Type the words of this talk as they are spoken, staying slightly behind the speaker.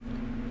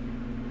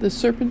The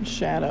Serpent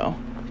Shadow,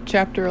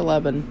 Chapter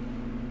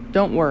 11.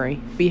 Don't worry,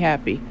 be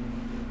happy.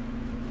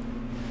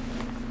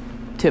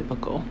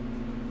 Typical.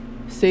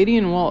 Sadie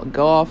and Walt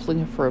go off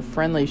looking for a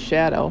friendly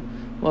shadow,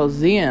 while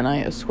Zia and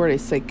I escort a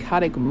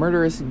psychotic,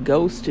 murderous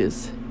ghost to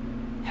his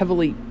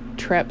heavily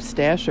trapped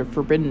stash of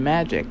forbidden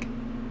magic.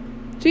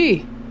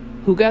 Gee,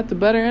 who got the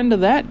better end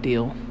of that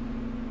deal?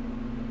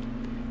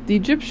 The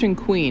Egyptian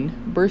queen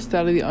burst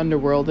out of the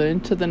underworld and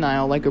into the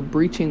Nile like a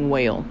breaching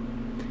whale.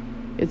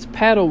 Its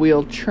paddle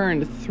wheel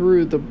churned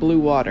through the blue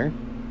water.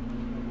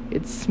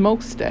 Its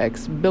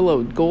smokestacks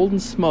billowed golden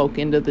smoke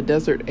into the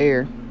desert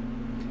air.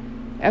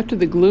 After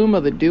the gloom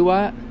of the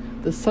duat,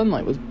 the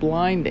sunlight was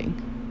blinding.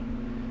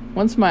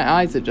 Once my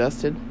eyes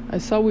adjusted, I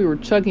saw we were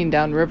chugging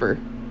downriver,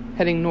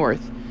 heading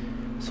north,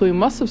 so we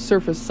must have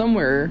surfaced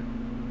somewhere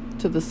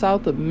to the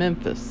south of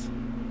Memphis.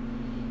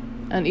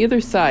 On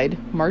either side,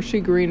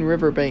 marshy green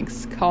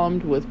riverbanks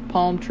columned with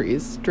palm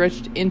trees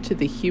stretched into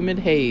the humid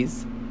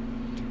haze.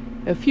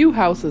 A few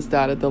houses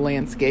dotted the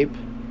landscape.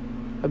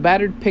 A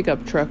battered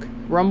pickup truck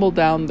rumbled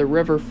down the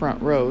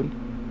riverfront road.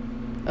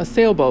 A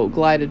sailboat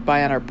glided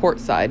by on our port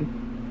side.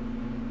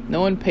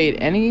 No one paid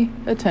any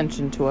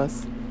attention to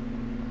us.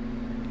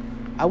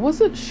 I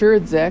wasn't sure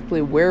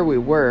exactly where we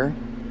were.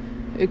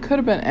 It could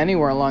have been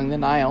anywhere along the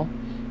Nile,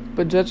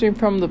 but judging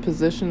from the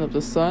position of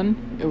the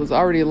sun, it was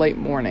already late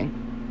morning.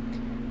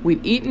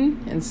 We'd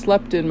eaten and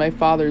slept in my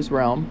father's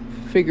realm,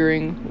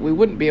 figuring we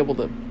wouldn't be able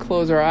to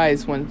close our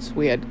eyes once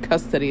we had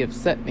custody of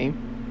Setney.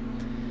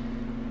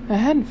 I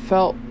hadn't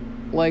felt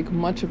like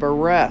much of a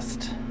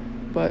rest,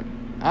 but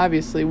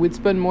obviously we'd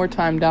spend more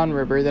time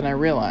downriver than I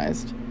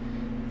realized.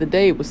 The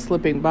day was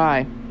slipping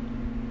by.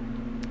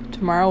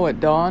 Tomorrow at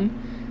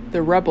dawn,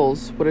 the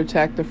rebels would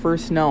attack the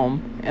first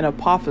gnome, and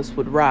Apophis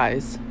would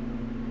rise.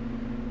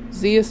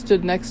 Zia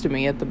stood next to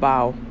me at the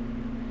bow.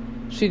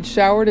 She'd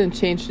showered and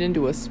changed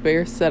into a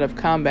spare set of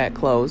combat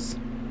clothes,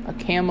 a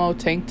camo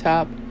tank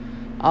top,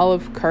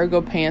 olive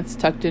cargo pants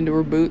tucked into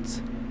her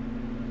boots.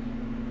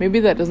 Maybe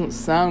that doesn't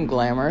sound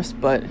glamorous,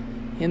 but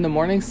in the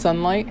morning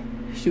sunlight,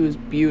 she was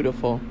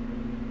beautiful.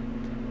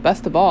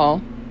 Best of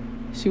all,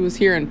 she was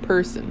here in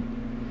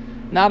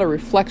person, not a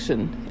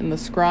reflection in the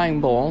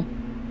scrying bowl,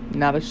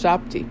 not a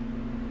shopti.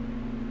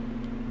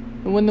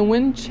 And when the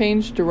wind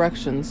changed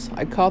directions,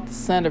 I caught the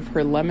scent of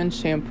her lemon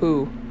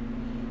shampoo.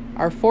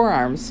 Our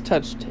forearms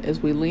touched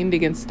as we leaned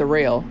against the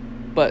rail,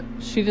 but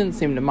she didn't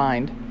seem to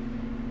mind.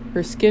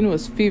 Her skin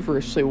was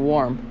feverishly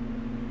warm.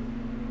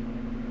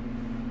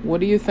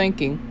 "What are you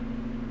thinking?"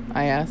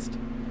 I asked.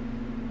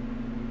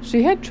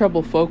 She had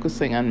trouble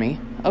focusing on me.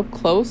 Up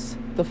close,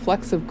 the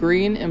flecks of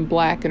green and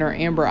black in her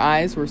amber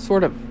eyes were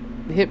sort of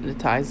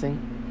hypnotizing.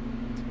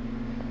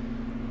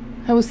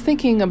 "I was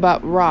thinking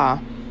about Ra,"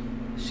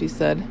 she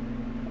said,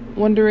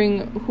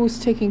 "wondering who's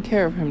taking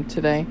care of him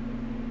today."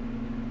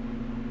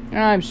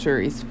 "I'm sure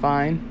he's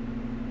fine."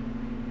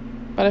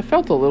 But I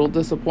felt a little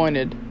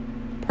disappointed.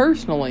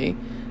 Personally,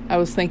 I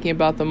was thinking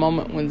about the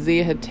moment when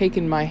Zia had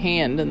taken my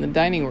hand in the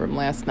dining room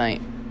last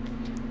night.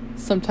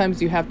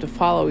 Sometimes you have to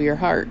follow your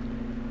heart.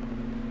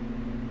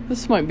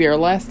 This might be our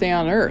last day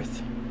on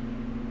Earth.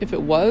 If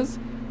it was,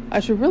 I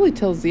should really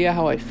tell Zia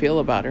how I feel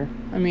about her.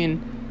 I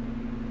mean,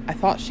 I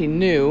thought she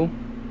knew,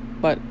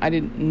 but I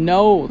didn't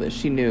know that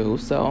she knew,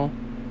 so...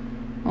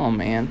 Oh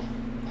man,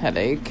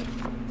 headache.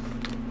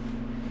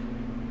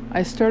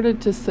 I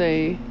started to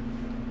say,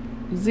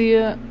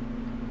 Zia...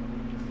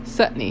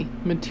 Setney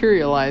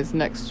materialized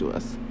next to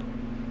us.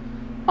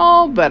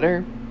 All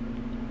better.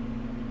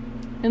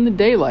 In the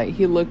daylight,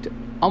 he looked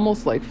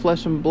almost like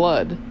flesh and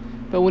blood,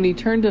 but when he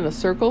turned in a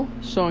circle,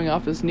 showing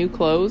off his new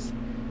clothes,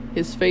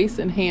 his face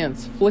and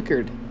hands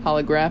flickered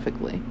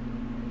holographically.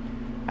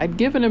 I'd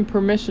given him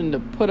permission to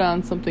put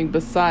on something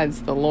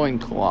besides the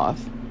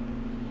loincloth.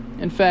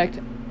 In fact,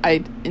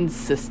 I'd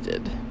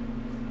insisted.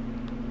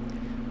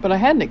 But I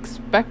hadn't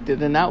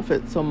expected an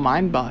outfit so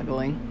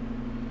mind-boggling.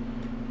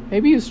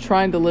 Maybe he was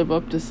trying to live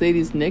up to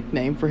Sadie's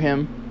nickname for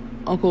him,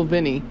 Uncle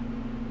Vinny.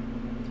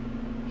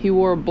 He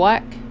wore a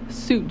black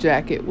suit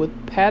jacket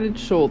with padded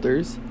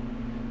shoulders,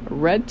 a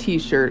red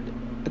t-shirt,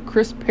 a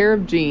crisp pair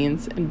of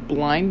jeans, and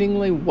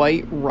blindingly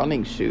white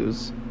running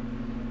shoes.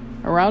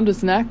 Around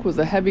his neck was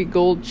a heavy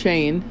gold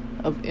chain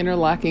of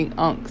interlocking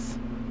unks.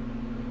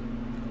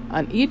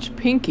 On each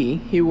pinky,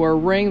 he wore a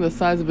ring the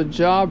size of a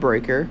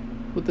jawbreaker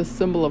with the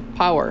symbol of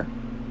power,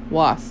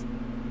 was,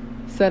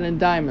 set in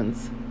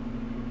diamonds.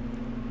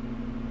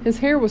 His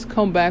hair was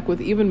combed back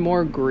with even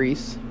more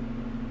grease.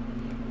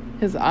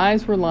 His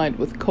eyes were lined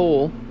with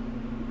kohl.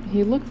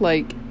 He looked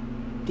like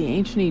the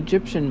ancient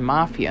Egyptian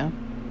mafia.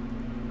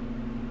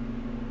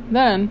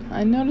 Then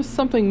I noticed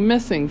something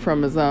missing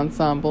from his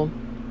ensemble.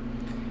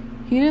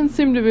 He didn't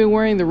seem to be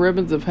wearing the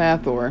ribbons of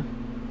Hathor.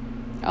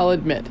 I'll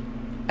admit,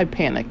 I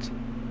panicked.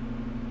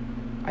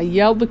 I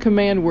yelled the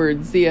command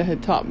word Zia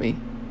had taught me.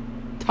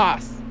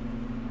 Toss.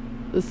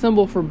 The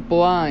symbol for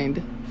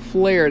blind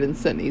flared in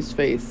Setney's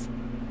face.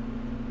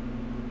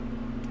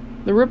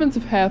 The ribbons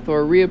of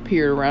Hathor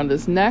reappeared around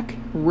his neck,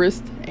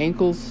 wrist,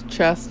 ankles,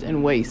 chest,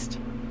 and waist.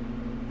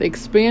 They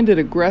expanded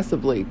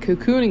aggressively,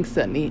 cocooning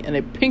Setney in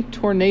a pink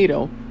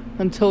tornado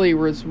until he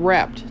was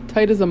wrapped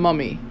tight as a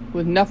mummy,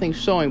 with nothing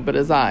showing but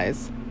his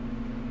eyes.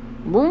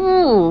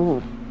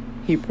 "Brrr,"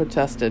 he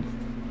protested.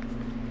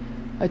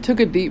 I took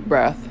a deep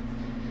breath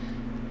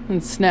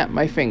and snapped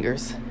my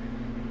fingers.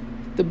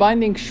 The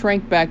binding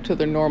shrank back to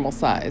their normal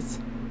size.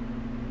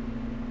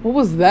 "What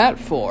was that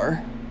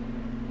for?"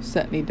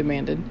 Setney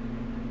demanded.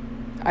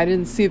 "I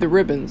didn't see the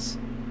ribbons."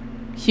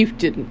 "You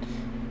didn't,"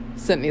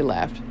 Setney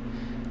laughed.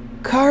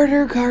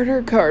 Carter.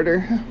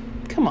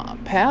 Come on,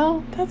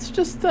 pal. That's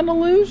just an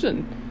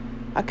illusion.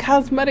 A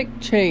cosmetic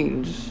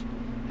change.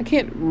 I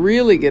can't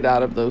really get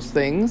out of those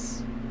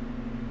things."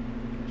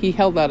 He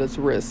held out his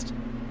wrist.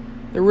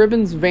 The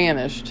ribbons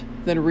vanished,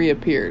 then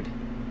reappeared.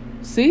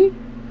 "See?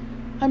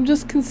 I'm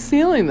just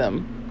concealing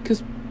them,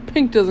 'cause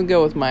pink doesn't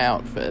go with my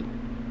outfit."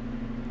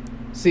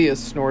 Zia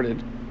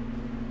snorted.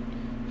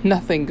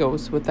 "Nothing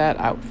goes with that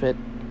outfit."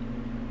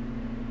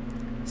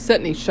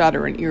 Setney shot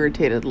her an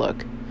irritated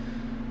look.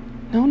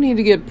 "No need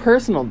to get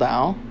personal,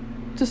 doll.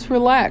 Just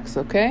relax,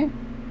 okay?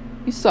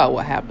 You saw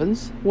what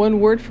happens. One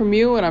word from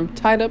you and I'm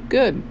tied up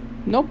good.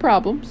 No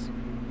problems."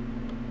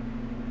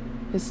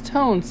 His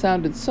tone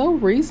sounded so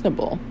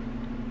reasonable.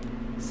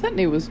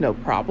 Setney was no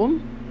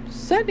problem.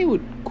 Setney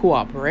would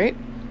cooperate.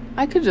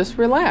 I could just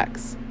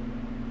relax.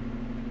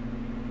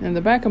 In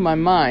the back of my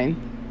mind,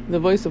 the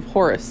voice of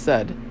Horace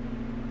said,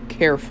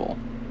 "Careful."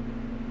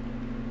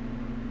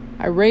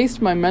 I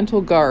raised my mental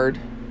guard.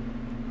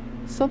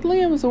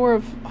 Suddenly I was aware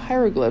of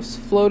hieroglyphs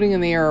floating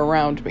in the air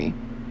around me,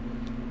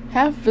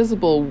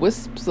 half-visible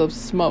wisps of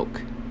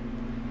smoke.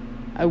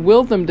 I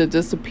willed them to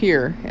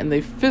disappear, and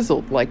they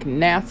fizzled like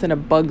gnats in a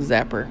bug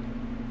zapper.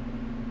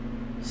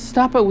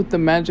 "Stop it with the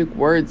magic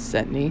words,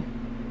 Setney.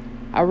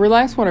 I'll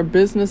relax when our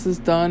business is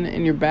done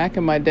and you're back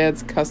in my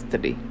dad's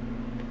custody.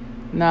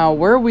 Now,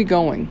 where are we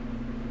going?"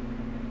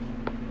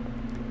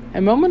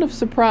 A moment of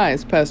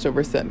surprise passed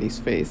over Setney's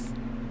face.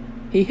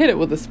 He hid it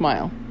with a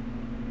smile.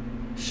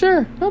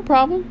 "Sure, no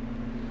problem.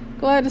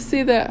 Glad to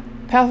see that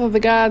Path of the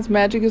Gods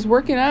magic is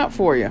working out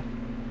for you."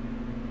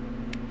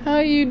 "How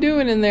you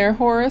doing in there,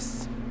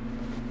 Horace?"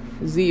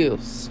 Zia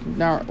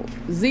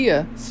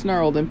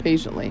snarled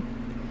impatiently.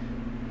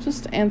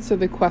 "Just answer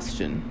the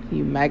question,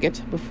 you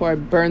maggot, before I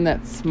burn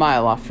that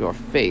smile off your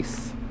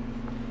face."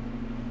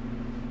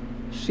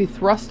 She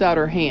thrust out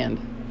her hand.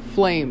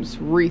 Flames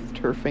wreathed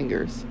her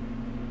fingers.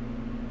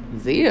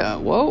 "Zia,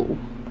 whoa,"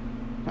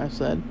 I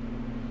said.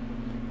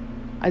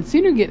 I'd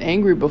seen her get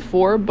angry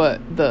before, but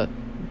the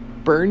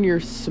burn your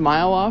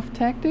smile off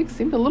tactic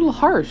seemed a little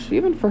harsh,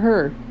 even for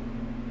her.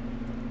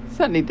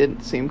 Setney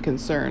didn't seem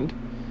concerned.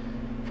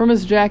 From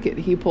his jacket,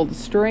 he pulled a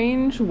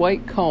strange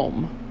white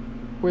comb.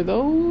 Were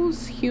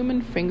those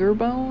human finger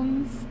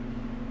bones?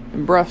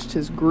 And brushed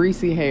his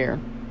greasy hair.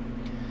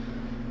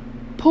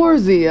 "Poor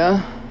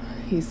Zia,"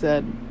 he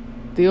said.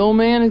 "The old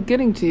man is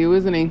getting to you,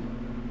 isn't he?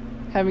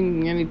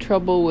 Having any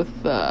trouble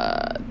with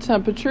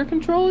temperature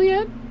control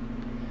yet?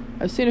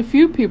 I've seen a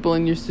few people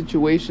in your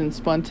situation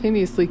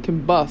spontaneously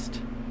combust.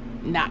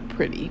 Not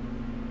pretty."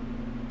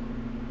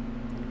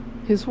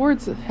 His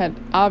words had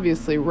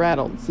obviously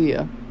rattled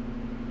Zia.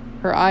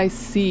 Her eyes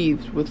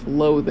seethed with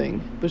loathing,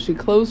 but she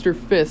closed her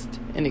fist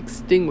and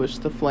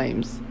extinguished the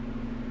flames.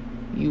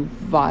 "You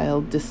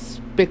vile,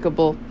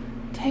 despicable—"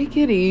 "Take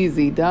it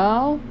easy,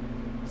 doll,"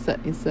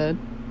 Setney said.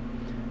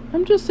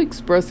 "I'm just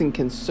expressing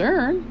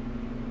concern.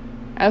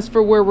 As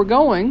for where we're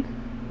going,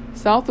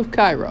 south of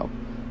Cairo,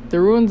 the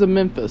ruins of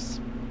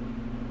Memphis."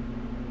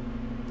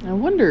 I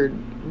wondered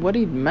what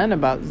he'd meant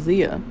about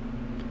Zia.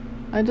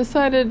 I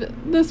decided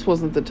this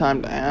wasn't the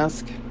time to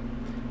ask.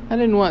 I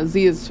didn't want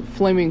Zia's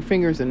flaming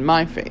fingers in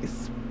my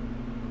face.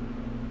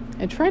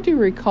 I tried to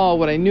recall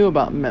what I knew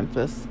about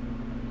Memphis.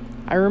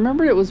 I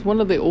remembered it was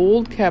one of the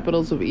old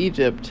capitals of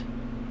Egypt,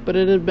 but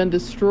it had been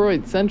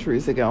destroyed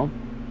centuries ago.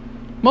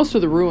 Most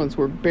of the ruins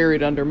were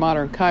buried under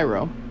modern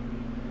Cairo.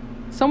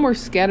 Some were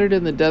scattered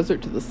in the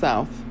desert to the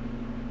south.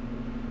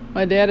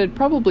 My dad had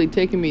probably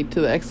taken me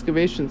to the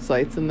excavation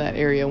sites in that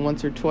area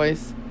once or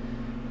twice,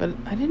 but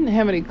I didn't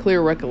have any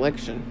clear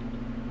recollection.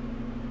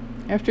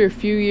 After a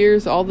few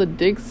years, all the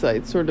dig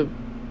sites sort of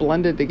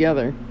blended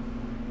together.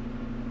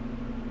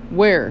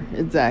 "Where,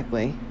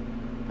 exactly?"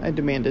 I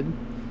demanded.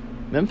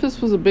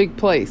 "Memphis was a big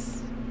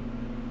place."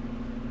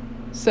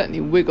 Setney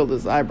wiggled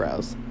his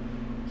eyebrows.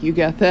 "You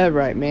got that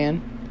right,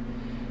 man.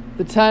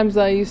 The times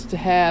I used to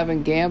have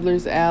in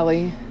Gambler's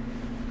Alley.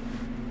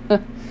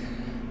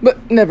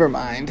 But never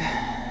mind.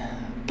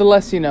 The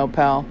less you know,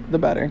 pal, the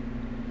better.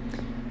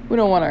 We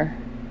don't want our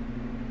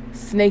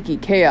snaky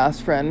chaos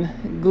friend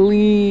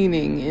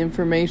gleaning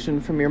information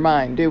from your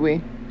mind, do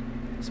we?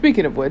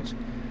 Speaking of which,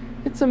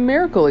 it's a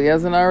miracle he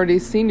hasn't already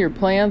seen your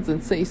plans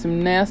and sent you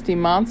some nasty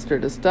monster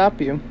to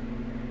stop you.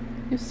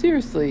 You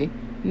seriously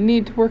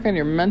need to work on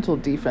your mental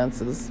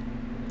defenses.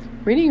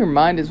 Reading your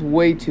mind is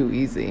way too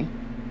easy.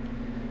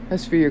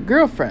 As for your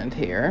girlfriend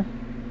here,"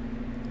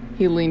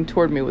 he leaned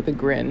toward me with a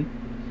grin.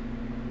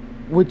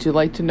 "Would you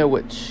like to know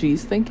what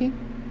she's thinking?"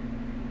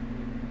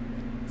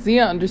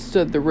 Zia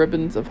understood the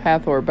ribbons of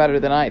Hathor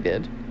better than I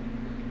did.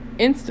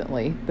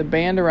 Instantly, the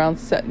band around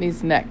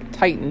Setney's neck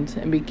tightened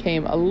and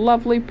became a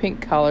lovely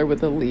pink collar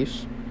with a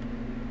leash.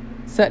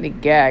 Setney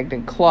gagged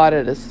and clawed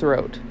at his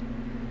throat.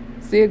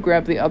 Zia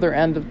grabbed the other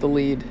end of the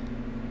lead.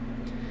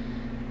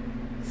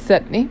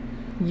 "Setney,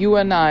 you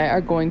and I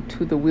are going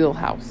to the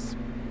wheelhouse,"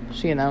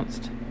 she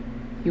announced.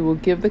 "You will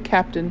give the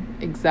captain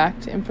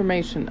exact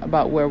information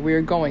about where we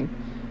are going,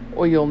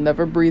 or you'll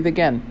never breathe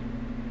again.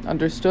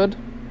 Understood?"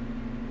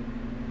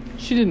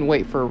 She didn't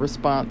wait for a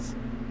response.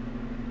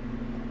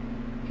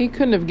 He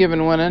couldn't have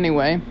given one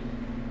anyway.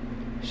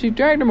 She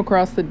dragged him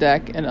across the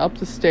deck and up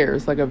the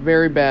stairs like a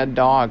very bad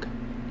dog.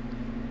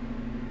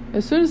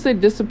 As soon as they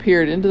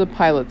disappeared into the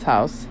pilot's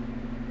house,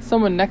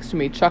 someone next to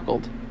me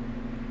chuckled.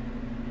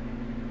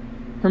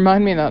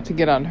 Remind me not to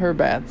get on her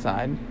bad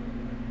side.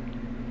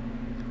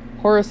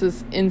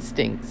 Horace's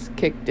instincts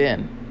kicked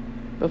in.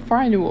 Before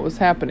I knew what was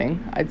happening,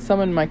 I'd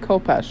summoned my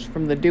Khopesh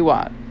from the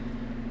Duat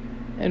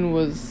and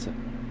was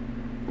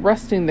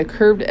resting the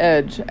curved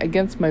edge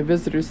against my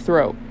visitor's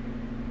throat.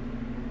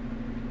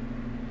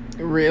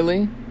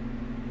 "Really?"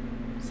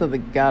 said the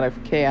god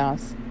of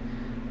chaos.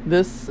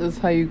 "This is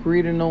how you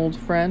greet an old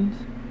friend?"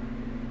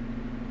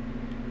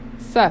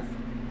 Seth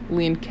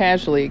leaned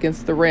casually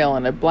against the rail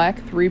in a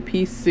black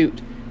three-piece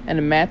suit and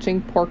a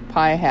matching pork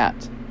pie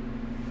hat.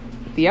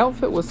 The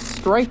outfit was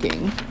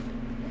striking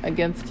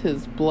against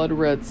his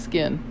blood-red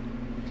skin.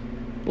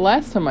 The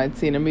last time I'd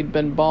seen him, he'd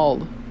been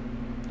bald.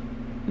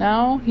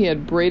 Now he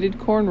had braided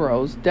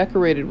cornrows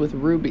decorated with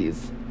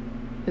rubies.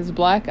 His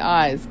black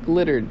eyes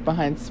glittered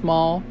behind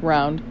small,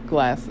 round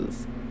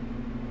glasses.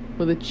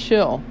 With a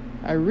chill,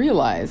 I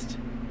realized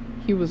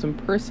he was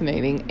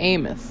impersonating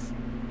Amos.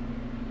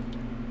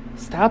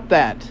 "Stop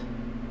that!"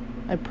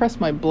 I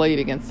pressed my blade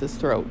against his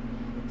throat.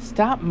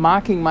 "Stop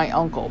mocking my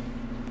uncle."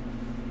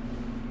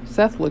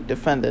 Seth looked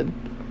offended.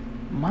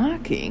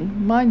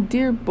 "Mocking? My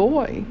dear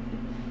boy.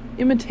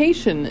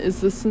 Imitation is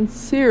the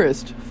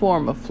sincerest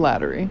form of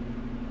flattery.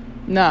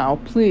 Now,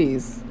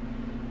 please,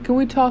 can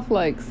we talk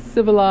like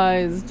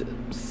civilized,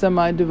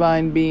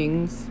 semi-divine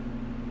beings?"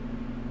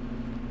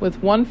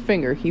 With one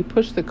finger, he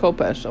pushed the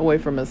Khopesh away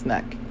from his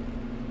neck.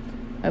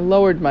 I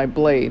lowered my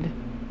blade.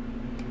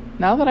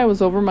 Now that I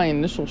was over my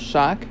initial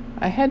shock,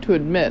 I had to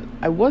admit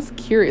I was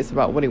curious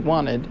about what he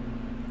wanted.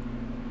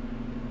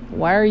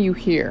 "Why are you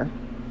here?"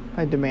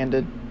 I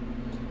demanded.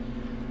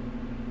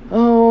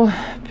 "Oh,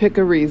 pick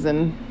a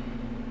reason.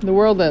 The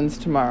world ends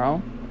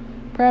tomorrow.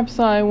 Perhaps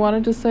I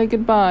wanted to say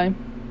goodbye."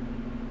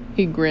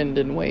 He grinned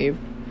and waved.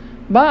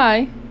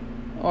 "Bye!"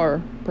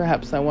 Or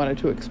perhaps I wanted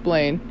to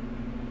explain.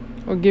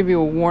 Or give you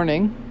a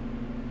warning.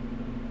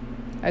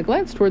 I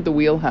glanced toward the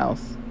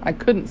wheelhouse. I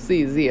couldn't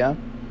see Zia.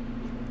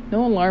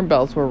 No alarm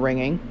bells were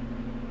ringing.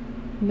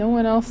 No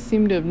one else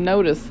seemed to have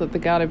noticed that the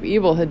god of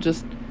evil had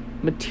just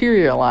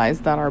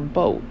materialized on our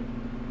boat.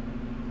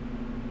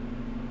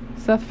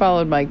 Seth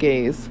followed my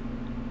gaze.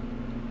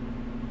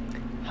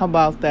 "How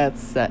about that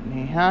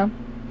Setney, huh?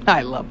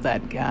 I love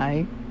that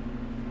guy."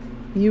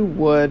 "You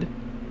would,"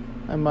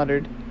 I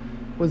muttered.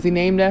 "Was he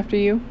named after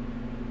you?"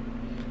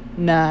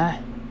 "Nah.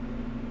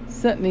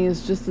 Setney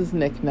is just his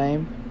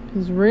nickname.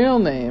 His real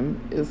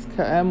name is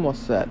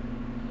Kaemoset.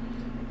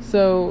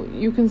 So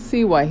you can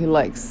see why he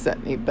likes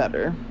Setney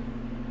better.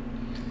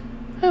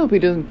 I hope he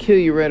doesn't kill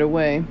you right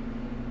away.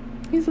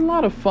 He's a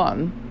lot of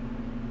fun.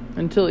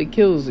 Until he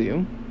kills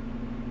you."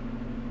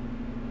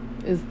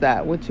 "Is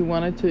that what you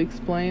wanted to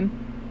explain?"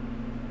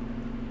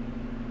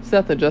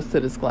 Seth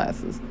adjusted his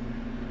glasses.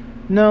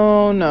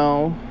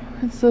 No.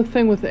 It's the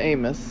thing with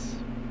Amos.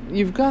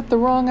 You've got the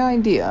wrong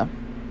idea."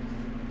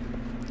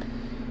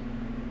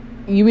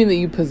 "You mean that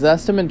you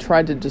possessed him and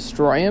tried to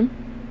destroy him?"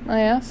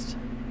 I asked.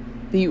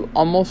 "That you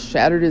almost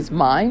shattered his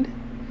mind?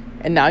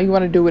 And now you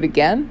want to do it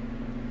again?"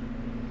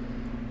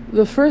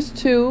 "The first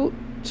two,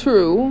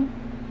 true.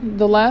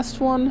 The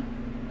last one,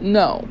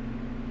 no.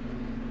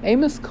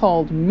 Amos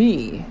called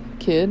me,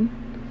 kid.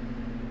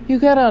 You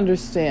gotta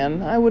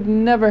understand, I would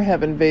never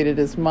have invaded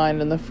his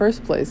mind in the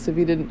first place if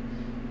he didn't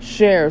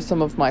share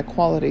some of my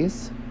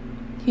qualities.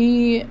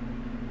 He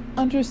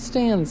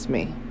understands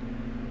me."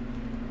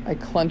 I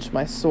clenched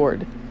my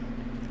sword.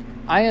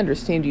 "I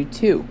understand you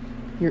too.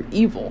 You're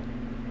evil."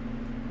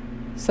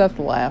 Seth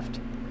laughed.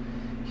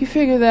 "You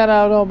figure that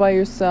out all by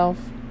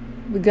yourself.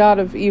 The god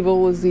of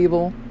evil is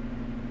evil."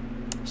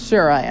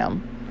 "Sure I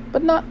am.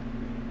 But not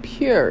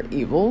pure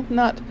evil.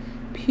 Not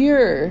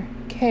pure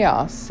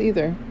chaos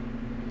either.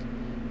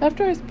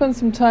 After I spent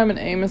some time in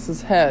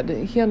Amos's head,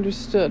 he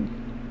understood.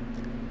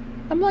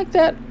 I'm like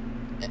that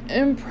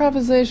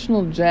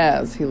improvisational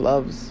jazz he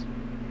loves.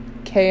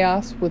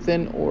 Chaos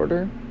within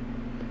order.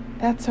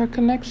 That's our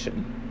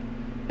connection.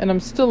 And I'm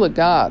still a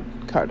god,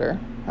 Carter.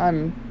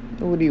 I'm,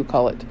 what do you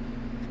call it?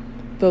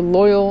 The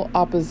loyal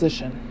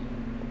opposition."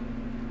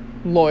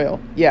 "Loyal.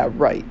 Yeah,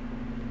 right."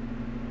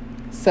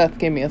 Seth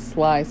gave me a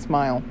sly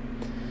smile.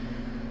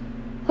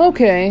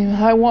 "Okay,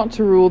 I want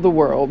to rule the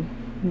world.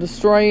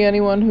 Destroy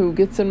anyone who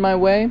gets in my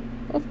way?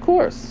 Of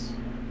course.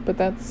 But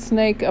that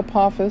snake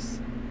Apophis,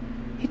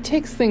 he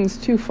takes things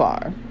too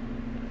far.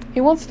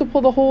 He wants to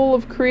pull the whole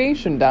of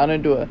creation down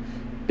into a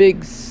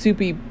big,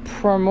 soupy,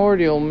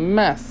 primordial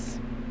mess.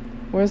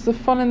 Where's the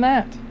fun in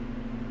that?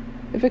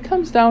 If it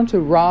comes down to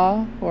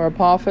Ra or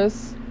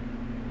Apophis,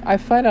 I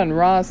fight on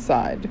Ra's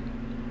side.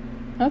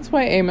 That's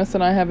why Amos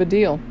and I have a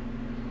deal.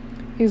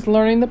 He's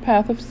learning the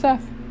path of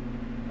Seth.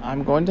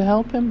 I'm going to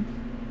help him.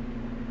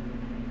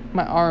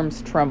 My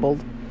arms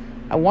trembled.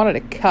 I wanted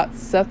to cut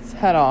Seth's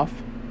head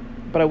off,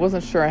 but I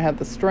wasn't sure I had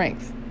the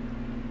strength.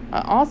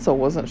 I also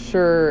wasn't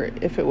sure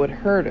if it would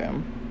hurt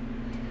him.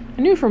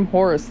 I knew from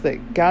Horus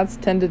that gods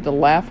tended to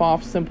laugh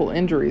off simple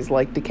injuries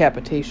like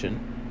decapitation.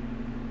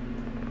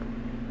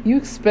 You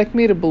expect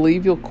me to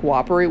believe you'll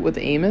cooperate with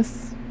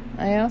Amos?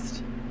 I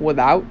asked,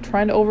 without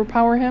trying to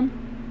overpower him.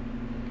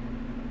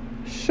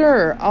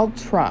 Sure, I'll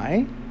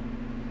try,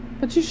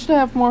 but you should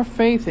have more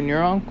faith in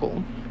your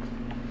uncle.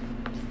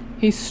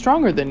 He's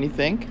stronger than you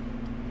think.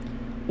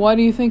 Why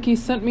do you think he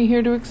sent me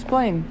here to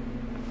explain?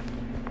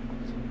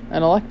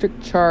 An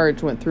electric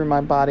charge went through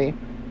my body.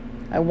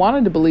 I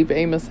wanted to believe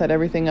Amos had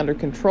everything under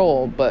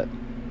control, but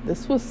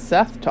this was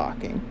Seth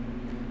talking.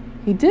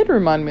 He did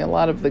remind me a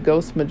lot of the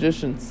ghost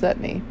magician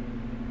Setni,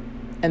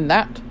 and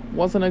that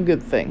wasn't a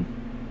good thing.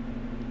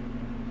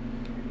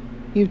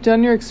 You've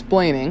done your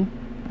explaining,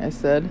 I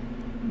said.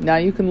 Now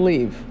you can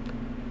leave.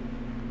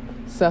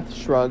 Seth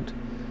shrugged.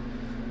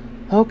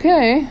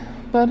 Okay,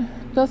 but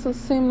it doesn't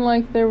seem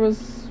like there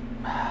was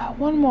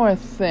one more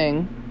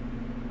thing.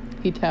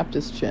 He tapped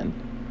his chin.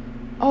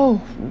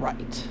 Oh,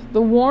 right.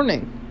 The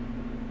warning.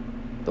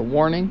 The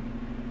warning?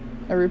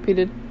 I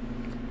repeated.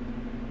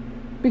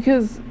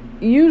 Because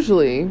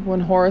usually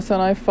when Horus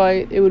and I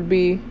fight, it would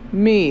be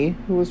me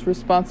who was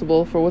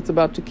responsible for what's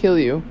about to kill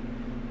you.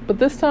 But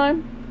this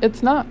time,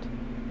 it's not.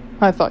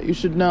 I thought you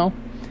should know.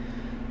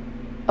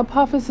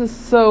 Apophis is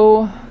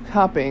so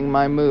copying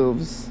my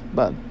moves,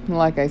 but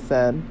like I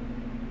said.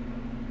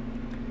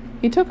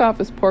 He took off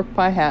his pork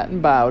pie hat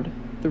and bowed,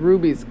 the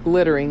rubies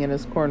glittering in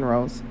his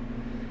cornrows.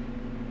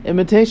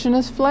 Imitation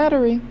is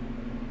flattery.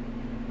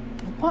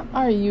 What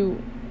are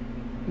you?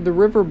 The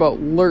riverboat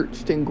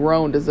lurched and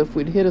groaned as if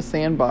we'd hit a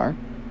sandbar.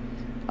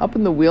 Up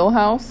in the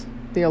wheelhouse,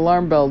 the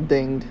alarm bell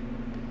dinged.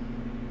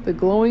 The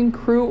glowing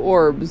crew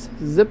orbs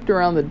zipped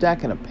around the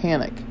deck in a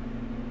panic.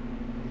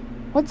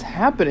 What's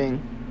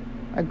happening?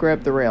 I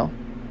grabbed the rail.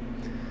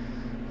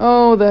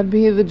 Oh, that'd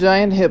be the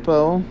giant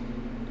hippo,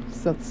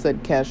 Seth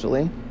said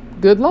casually.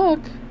 Good luck.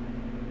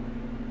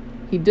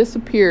 He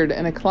disappeared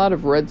in a cloud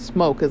of red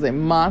smoke as a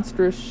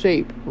monstrous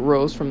shape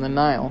rose from the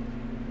Nile.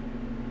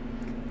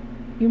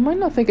 You might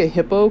not think a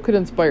hippo could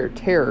inspire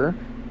terror.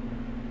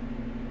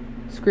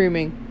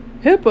 Screaming,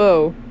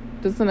 hippo,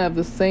 doesn't have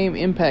the same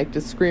impact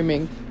as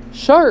screaming,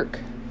 shark.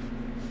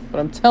 But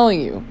I'm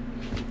telling you,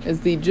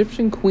 as the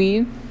Egyptian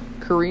queen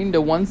careened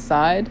to one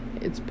side,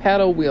 its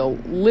paddle wheel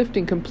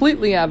lifting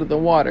completely out of the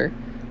water,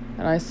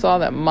 and I saw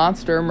that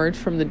monster emerge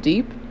from the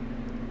deep,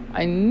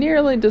 I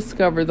nearly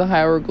discovered the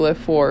hieroglyph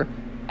for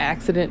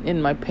accident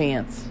in my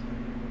pants.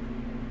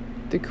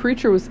 The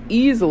creature was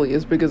easily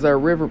as big as our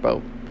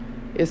riverboat.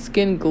 Its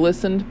skin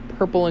glistened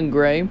purple and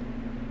gray.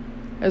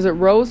 As it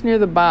rose near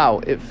the bow,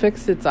 it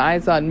fixed its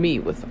eyes on me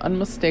with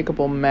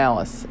unmistakable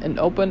malice and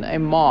opened a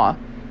maw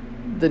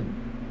the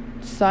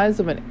size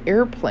of an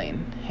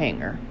airplane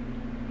hangar.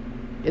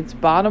 Its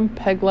bottom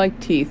peg-like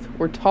teeth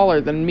were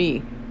taller than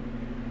me.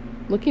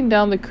 Looking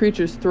down the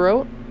creature's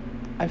throat,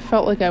 I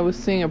felt like I was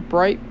seeing a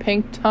bright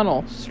pink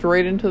tunnel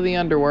straight into the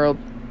underworld.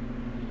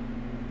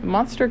 The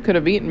monster could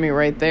have eaten me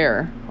right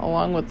there,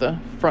 along with the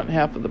front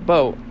half of the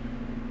boat.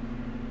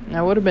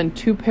 I would have been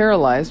too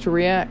paralyzed to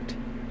react.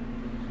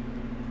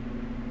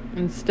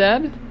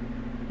 Instead,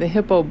 the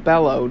hippo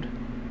bellowed.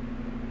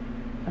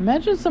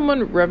 Imagine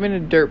someone revving a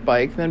dirt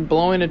bike, then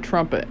blowing a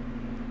trumpet.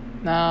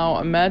 Now,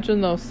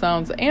 imagine those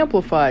sounds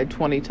amplified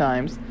 20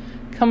 times,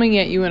 coming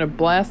at you in a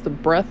blast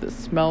of breath that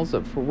smells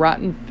of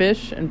rotten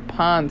fish and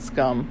pond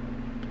scum.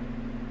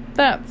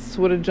 That's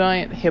what a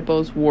giant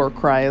hippo's war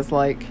cry is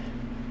like.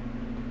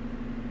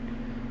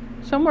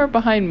 Somewhere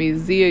behind me,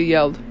 Zia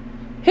yelled,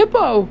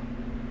 "Hippo!"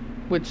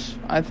 which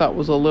I thought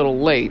was a little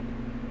late.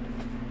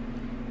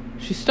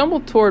 She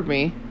stumbled toward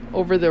me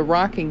over the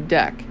rocking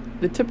deck,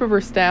 the tip of her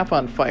staff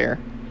on fire.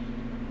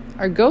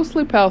 Our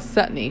ghostly pal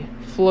Setni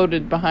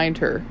floated behind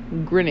her,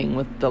 grinning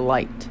with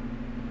delight.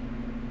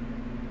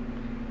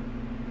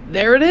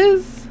 There it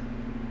is!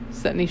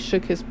 Setni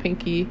shook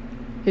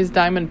his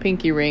diamond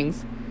pinky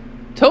rings.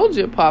 Told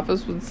you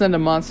Apophis would send a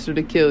monster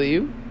to kill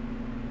you.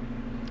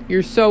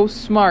 You're so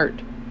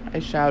smart, I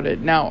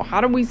shouted. Now,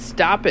 how do we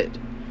stop it?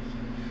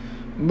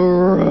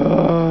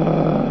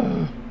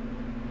 Bruh.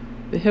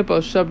 The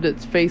hippo shoved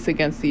its face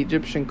against the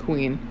Egyptian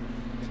queen.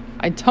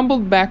 I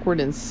tumbled backward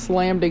and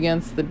slammed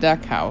against the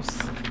deck house.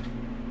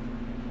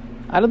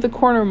 Out of the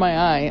corner of my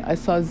eye, I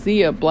saw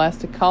Zia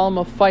blast a column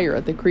of fire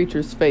at the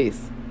creature's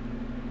face.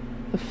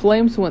 The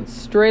flames went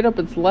straight up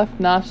its left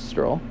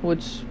nostril,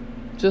 which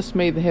just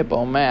made the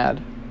hippo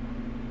mad.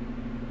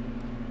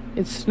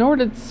 It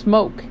snorted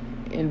smoke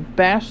and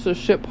bashed the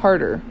ship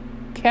harder,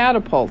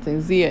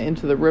 catapulting Zia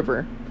into the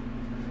river.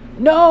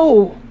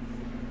 No!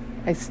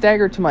 I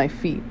staggered to my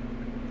feet.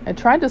 I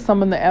tried to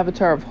summon the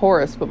avatar of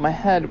Horus, but my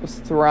head was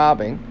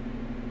throbbing.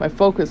 My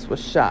focus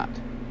was shot.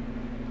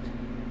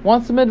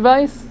 Want some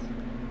advice?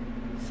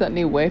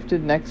 Setni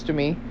wafted next to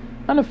me,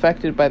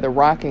 unaffected by the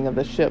rocking of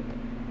the ship.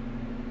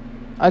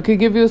 I could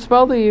give you a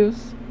spell to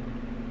use.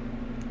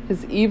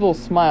 His evil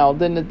smile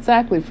didn't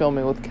exactly fill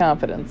me with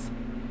confidence.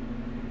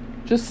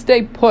 Just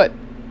stay put.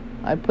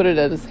 I put it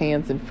at his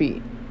hands and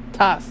feet.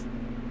 Toss.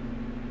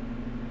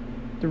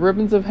 The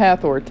ribbons of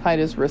Hathor tied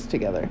his wrists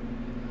together.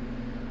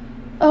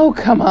 Oh,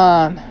 come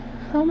on.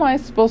 How am I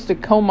supposed to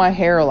comb my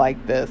hair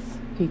like this?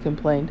 He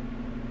complained.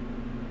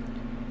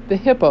 The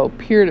hippo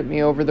peered at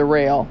me over the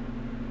rail,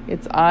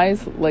 its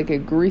eyes like a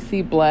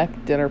greasy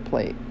black dinner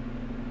plate.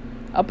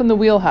 Up in the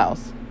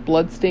wheelhouse,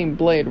 Bloodstained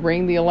Blade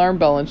rang the alarm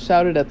bell and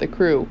shouted at the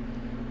crew,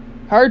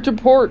 Hard to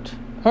port!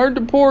 Hard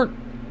to port!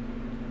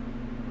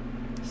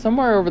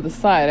 Somewhere over the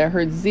side, I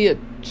heard Zia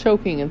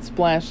choking and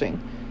splashing,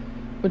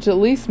 which at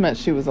least meant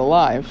she was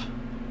alive.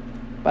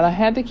 But I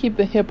had to keep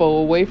the hippo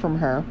away from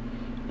her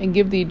and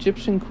give the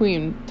Egyptian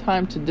queen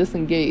time to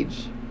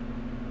disengage.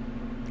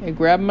 I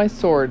grabbed my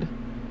sword,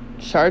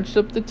 charged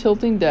up the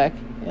tilting deck,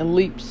 and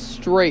leaped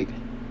straight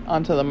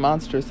onto the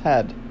monster's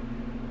head.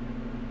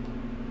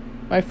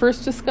 My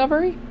first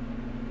discovery?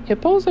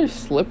 Hippos are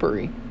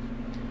slippery.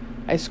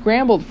 I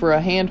scrambled for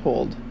a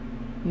handhold,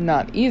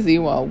 not easy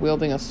while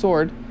wielding a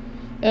sword,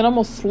 and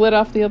almost slid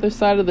off the other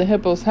side of the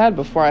hippo's head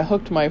before I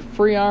hooked my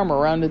free arm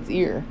around its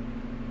ear.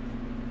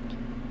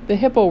 The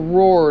hippo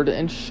roared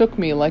and shook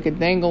me like a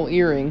dangle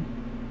earring.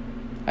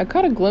 I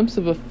caught a glimpse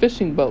of a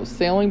fishing boat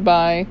sailing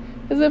by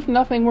as if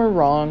nothing were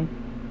wrong.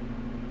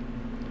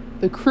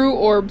 The crew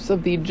orbs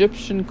of the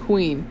Egyptian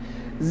queen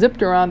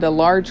zipped around a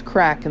large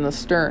crack in the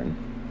stern.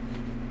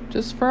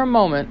 Just for a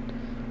moment,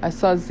 I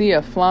saw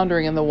Zia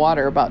floundering in the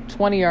water about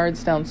 20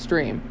 yards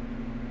downstream.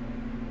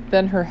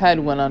 Then her head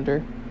went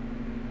under.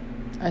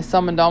 I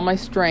summoned all my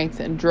strength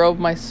and drove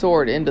my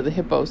sword into the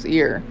hippo's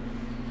ear.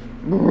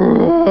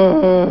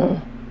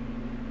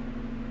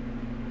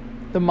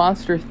 The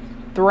monster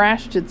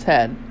thrashed its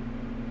head.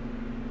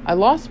 I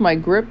lost my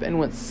grip and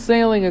went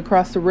sailing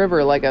across the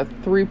river like a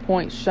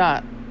 3-point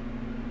shot.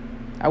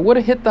 I would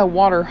have hit the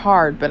water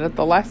hard, but at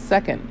the last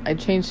second, I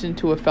changed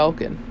into a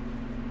falcon.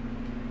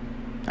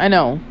 I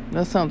know,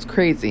 that sounds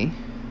crazy.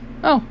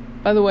 Oh,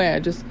 by the way, I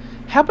just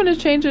happened to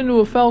change into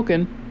a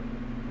falcon.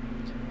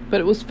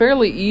 But it was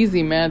fairly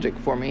easy magic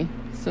for me,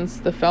 since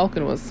the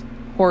falcon was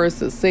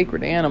Horus's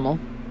sacred animal.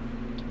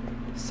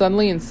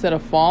 Suddenly, instead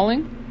of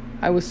falling,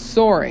 I was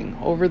soaring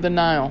over the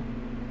Nile.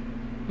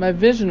 My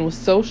vision was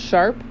so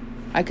sharp,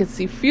 I could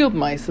see field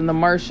mice in the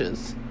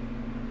marshes.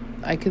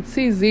 I could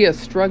see Zia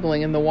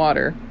struggling in the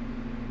water,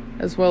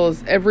 as well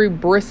as every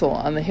bristle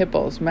on the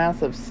hippo's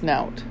massive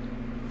snout.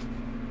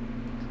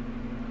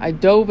 I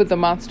dove at the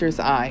monster's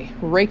eye,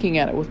 raking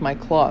at it with my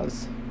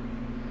claws.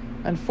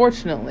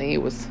 Unfortunately,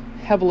 it was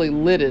heavily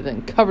lidded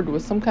and covered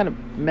with some kind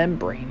of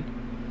membrane.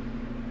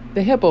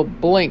 The hippo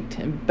blinked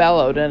and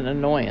bellowed in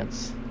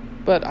annoyance,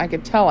 but I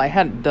could tell I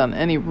hadn't done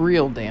any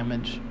real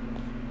damage.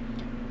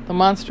 The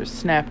monster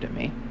snapped at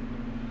me.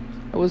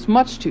 I was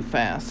much too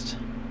fast.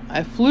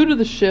 I flew to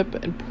the ship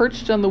and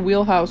perched on the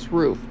wheelhouse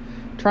roof,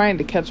 trying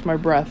to catch my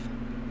breath.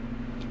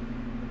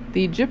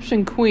 The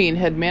Egyptian queen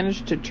had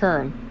managed to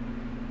turn.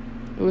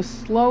 It was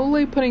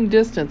slowly putting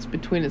distance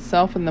between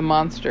itself and the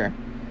monster,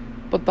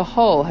 but the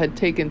hull had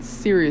taken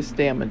serious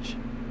damage.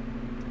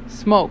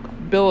 Smoke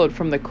billowed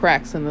from the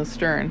cracks in the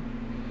stern.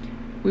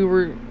 We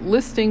were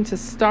listing to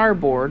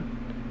starboard,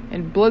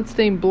 and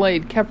Bloodstained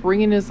Blade kept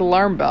ringing his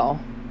alarm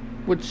bell,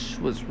 which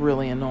was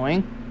really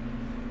annoying.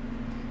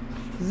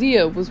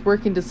 Zia was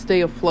working to stay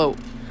afloat,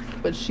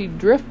 but she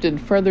drifted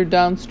further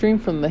downstream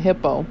from the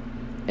hippo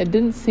and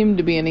didn't seem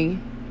to be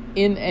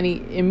in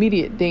any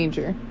immediate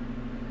danger.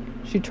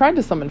 She tried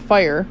to summon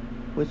fire,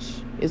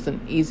 which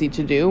isn't easy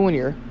to do when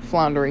you're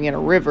floundering in a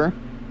river.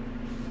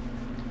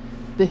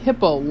 The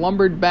hippo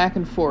lumbered back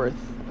and forth,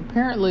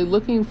 apparently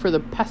looking for the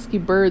pesky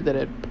bird that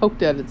had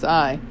poked at its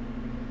eye.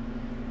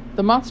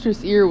 The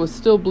monster's ear was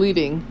still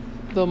bleeding,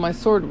 though my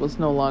sword was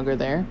no longer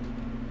there.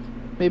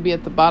 Maybe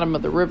at the bottom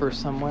of the river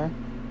somewhere.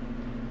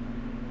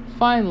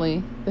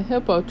 Finally, the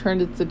hippo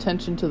turned its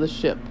attention to the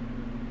ship.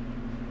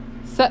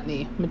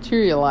 Setni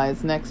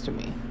materialized next to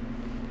me.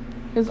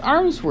 His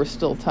arms were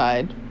still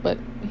tied, but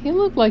he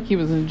looked like he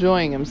was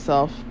enjoying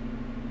himself.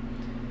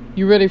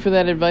 You ready for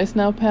that advice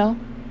now, pal?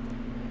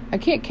 I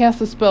can't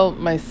cast a spell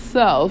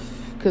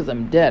myself, 'cause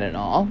I'm dead and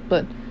all,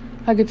 but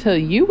I could tell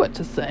you what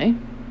to say.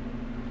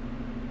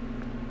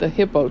 The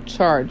hippo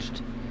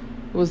charged.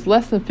 It was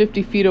less than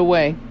 50 feet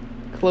away,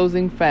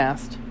 closing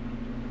fast.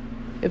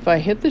 If it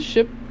hit the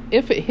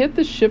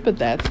ship at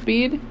that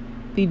speed,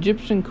 the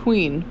Egyptian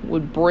queen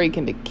would break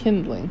into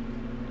kindling.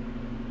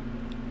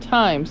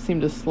 Time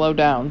seemed to slow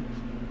down.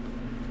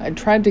 I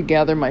tried to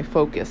gather my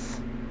focus.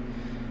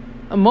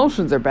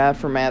 Emotions are bad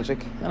for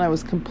magic, and I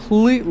was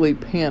completely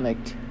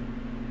panicked.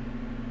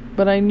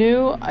 But I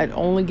knew I'd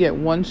only get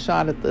one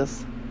shot at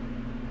this.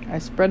 I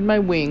spread my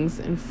wings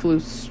and flew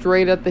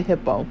straight at the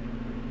hippo.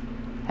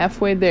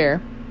 Halfway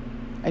there,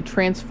 I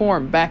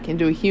transformed back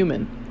into a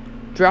human,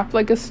 dropped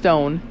like a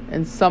stone,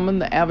 and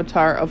summoned the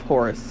avatar of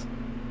Horus.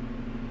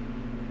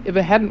 If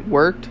it hadn't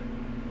worked,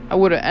 I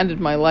would have ended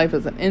my life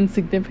as an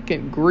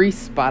insignificant grease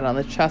spot on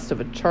the chest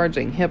of a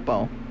charging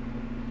hippo.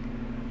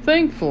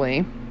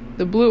 Thankfully,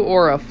 the blue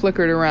aura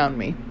flickered around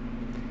me.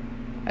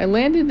 I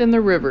landed in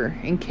the river,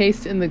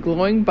 encased in the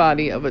glowing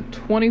body of a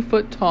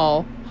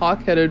 20-foot-tall,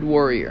 hawk-headed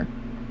warrior.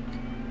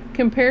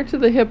 Compared to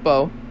the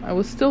hippo, I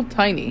was still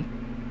tiny,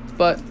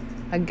 but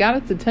I got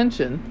its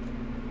attention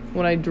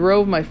when I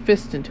drove my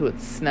fist into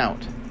its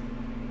snout.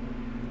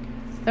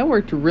 That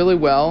worked really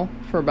well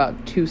for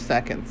about 2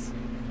 seconds.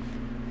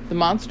 The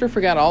monster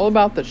forgot all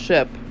about the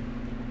ship.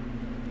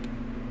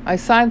 I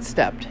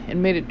sidestepped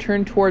and made it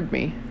turn toward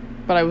me,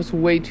 but I was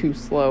way too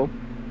slow.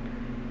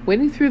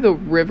 Wading through the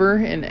river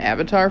in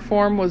avatar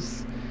form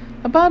was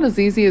about as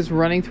easy as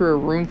running through a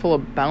room full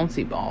of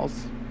bouncy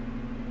balls.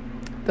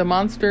 The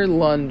monster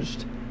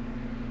lunged.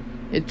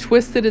 It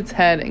twisted its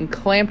head and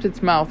clamped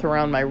its mouth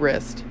around my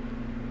wrist.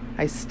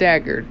 I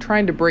staggered,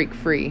 trying to break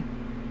free,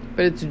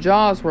 but its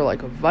jaws were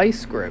like a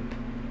vice grip.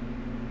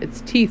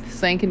 Its teeth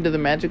sank into the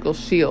magical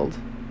shield.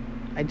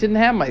 I didn't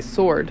have my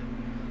sword.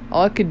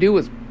 All I could do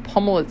was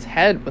pummel its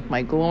head with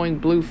my glowing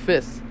blue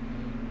fists,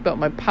 but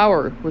my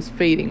power was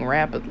fading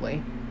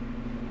rapidly.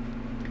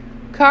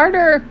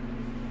 "Carter!"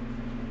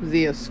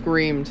 Zia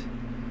screamed.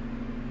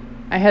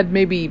 I had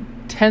maybe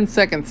 10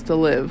 seconds to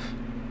live.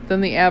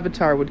 Then the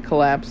avatar would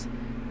collapse,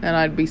 and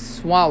I'd be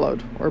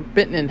swallowed or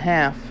bitten in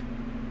half.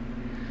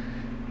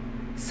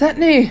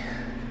 "Setney!"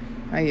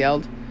 I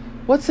yelled.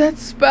 "What's that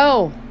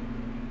spell?"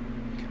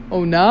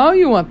 "Oh, now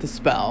you want the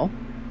spell?"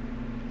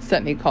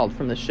 Setney called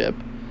from the ship.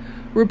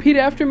 "Repeat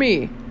after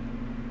me.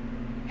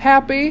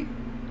 Hapi,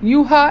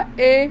 yuha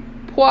e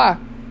poi."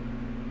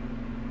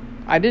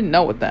 I didn't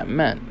know what that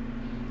meant.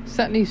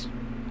 Setney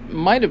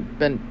might have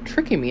been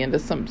tricking me into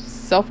some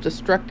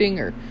self-destructing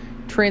or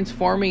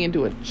transforming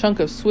into a chunk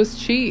of Swiss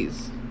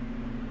cheese.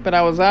 But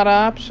I was out of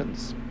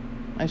options.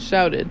 I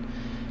shouted,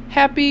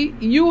 "Hapi,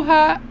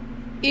 yuha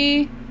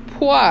e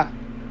poi."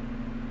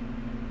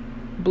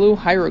 Blue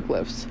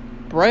hieroglyphs,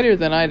 brighter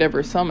than I'd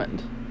ever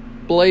summoned,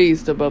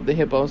 blazed above the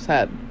hippo's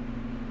head.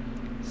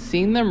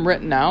 Seeing them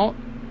written out,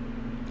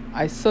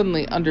 I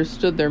suddenly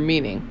understood their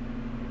meaning.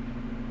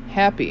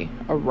 Hapi,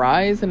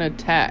 arise and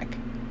attack.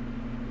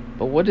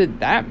 But what did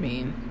that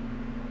mean?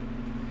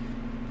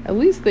 At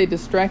least they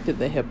distracted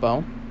the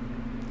hippo.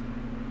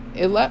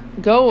 It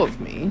let go of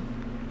me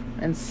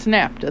and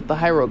snapped at the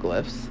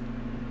hieroglyphs.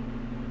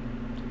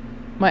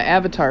 My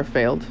avatar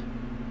failed.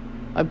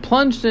 I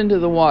plunged into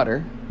the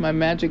water, my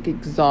magic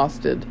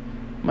exhausted,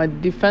 my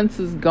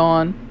defenses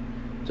gone,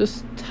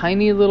 just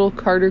tiny little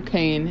Carter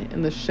Kane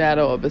in the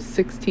shadow of a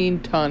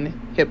 16-ton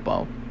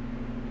hippo.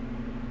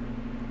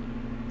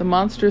 The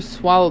monster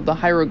swallowed the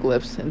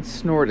hieroglyphs and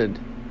snorted.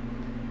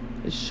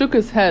 It shook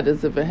his head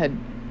as if it had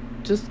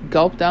just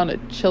gulped down a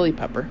chili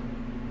pepper.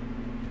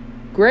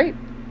 Great,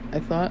 I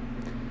thought.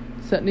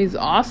 Setney's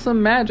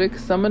awesome magic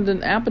summoned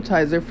an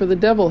appetizer for the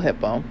devil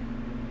hippo.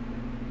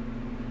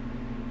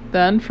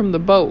 Then, from the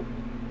boat,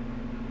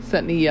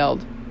 Setney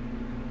yelled,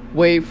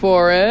 "Wait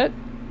for it.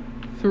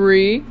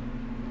 3,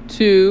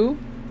 2,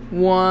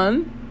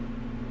 1.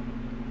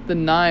 The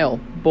Nile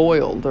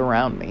boiled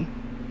around me.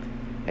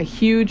 A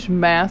huge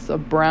mass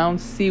of brown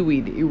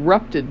seaweed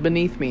erupted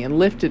beneath me and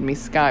lifted me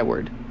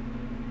skyward.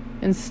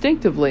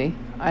 Instinctively,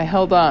 I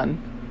held on,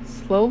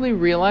 slowly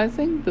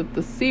realizing that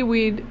the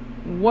seaweed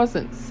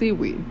wasn't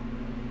seaweed.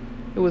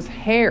 It was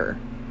hair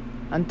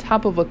on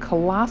top of a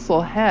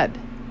colossal head.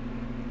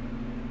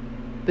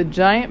 The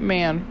giant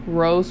man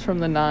rose from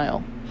the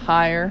Nile,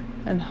 higher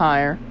and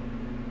higher,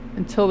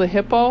 until the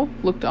hippo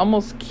looked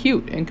almost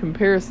cute in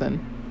comparison.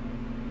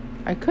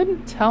 I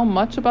couldn't tell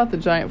much about the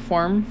giant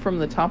form from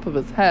the top of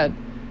his head,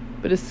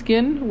 but his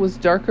skin was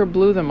darker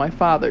blue than my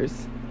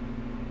father's.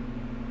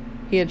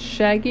 He had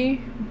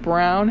shaggy,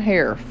 brown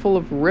hair full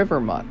of river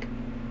muck.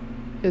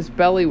 His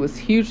belly was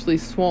hugely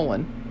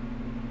swollen,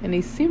 and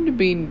he seemed to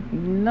be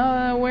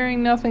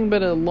wearing nothing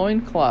but a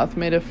loincloth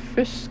made of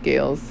fish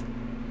scales.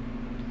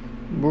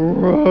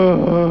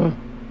 Bruh.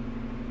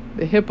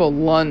 The hippo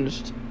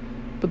lunged,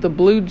 but the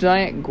blue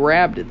giant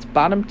grabbed its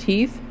bottom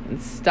teeth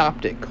and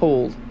stopped it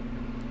cold.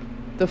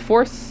 The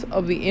force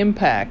of the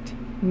impact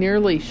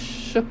nearly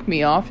shook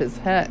me off his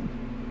head.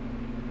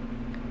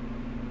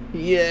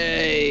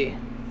 "Yay!"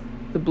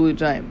 the blue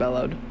giant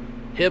bellowed.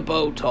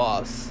 "Hippo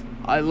toss.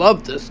 I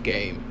love this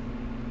game."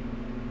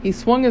 He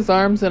swung his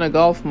arms in a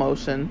golf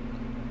motion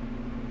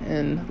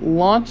and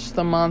launched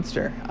the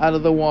monster out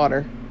of the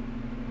water.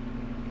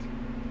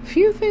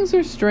 Few things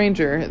are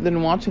stranger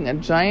than watching a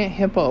giant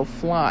hippo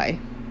fly.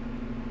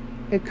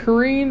 It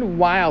careened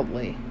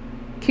wildly,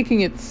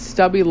 kicking its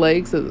stubby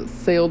legs as it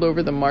sailed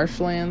over the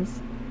marshlands.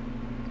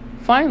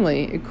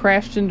 Finally, it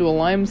crashed into a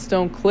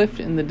limestone cliff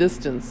in the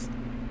distance,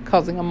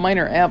 causing a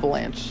minor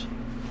avalanche.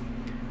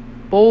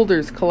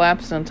 Boulders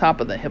collapsed on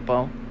top of the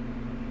hippo.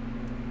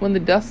 When the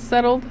dust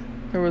settled,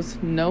 there was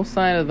no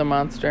sign of the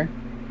monster.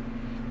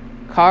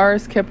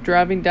 Cars kept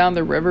driving down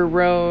the river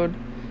road.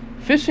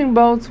 Fishing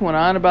boats went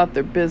on about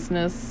their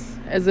business,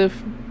 as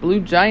if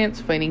blue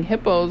giants fighting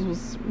hippos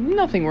was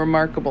nothing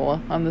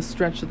remarkable on this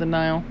stretch of the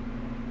Nile.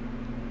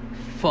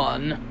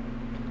 "Fun,"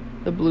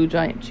 the blue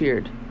giant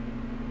cheered.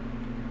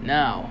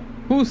 "Now,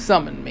 who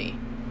summoned me?"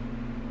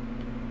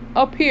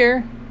 "Up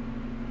here,"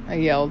 I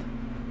yelled.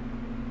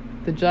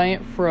 The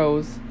giant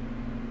froze.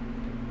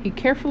 He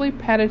carefully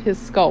patted his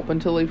scalp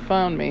until he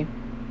found me.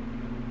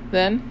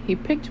 Then he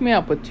picked me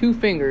up with 2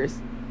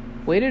 fingers,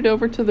 waded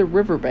over to the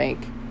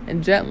riverbank,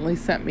 and gently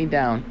sent me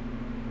down.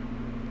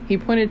 He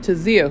pointed to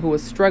Zia, who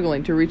was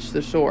struggling to reach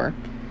the shore,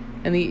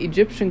 and the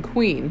Egyptian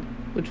queen,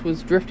 which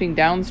was drifting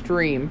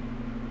downstream,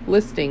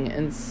 listing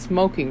and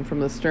smoking from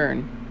the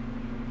stern.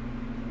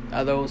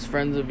 "Are those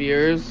friends of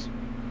yours?"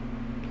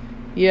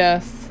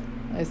 "Yes,"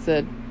 I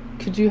said.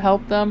 "Could you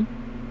help them?"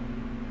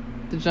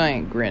 The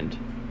giant grinned.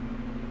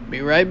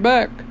 "Be right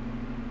back."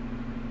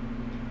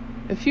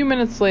 A few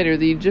minutes later,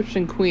 the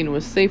Egyptian queen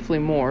was safely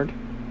moored.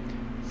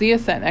 Zia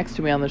sat next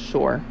to me on the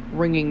shore,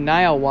 wringing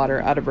Nile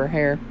water out of her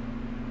hair.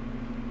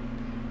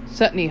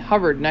 Setney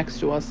hovered next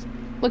to us,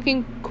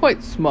 looking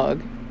quite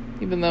smug,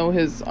 even though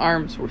his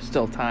arms were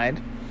still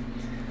tied.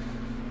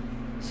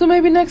 "So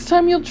maybe next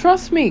time you'll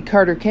trust me,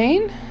 Carter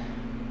Kane?"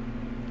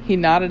 He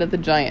nodded at the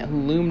giant who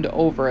loomed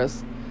over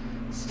us,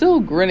 still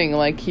grinning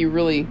like he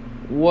really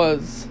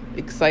was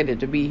excited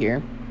to be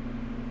here.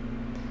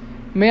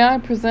 "May I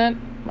present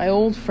my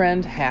old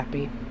friend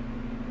Hapi?"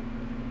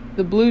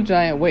 The blue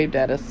giant waved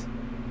at us.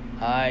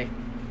 "Hi."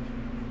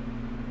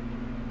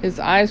 His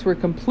eyes were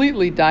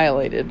completely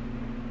dilated.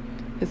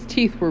 His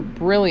teeth were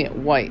brilliant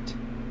white.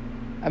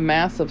 A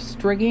mass of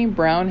stringy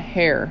brown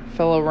hair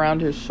fell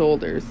around his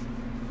shoulders,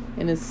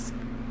 and his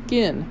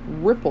skin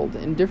rippled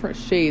in different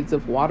shades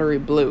of watery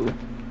blue.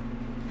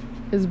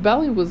 His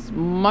belly was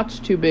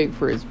much too big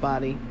for his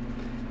body.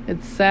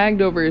 It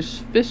sagged over his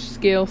fish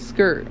scale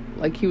skirt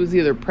like he was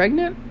either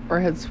pregnant or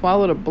had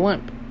swallowed a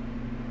blimp.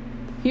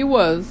 He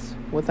was,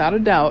 without a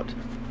doubt,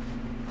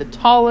 the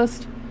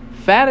tallest,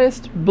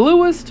 fattest,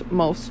 bluest,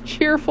 most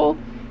cheerful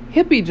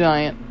hippie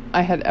giant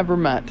I had ever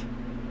met.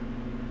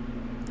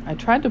 I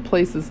tried to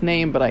place his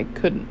name, but I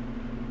couldn't.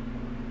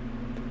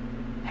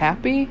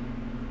 "Happy?"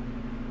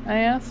 I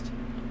asked.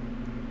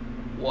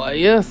 "Why,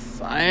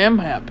 yes, I am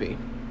happy,"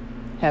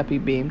 Happy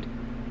beamed.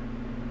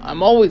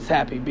 "I'm always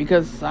happy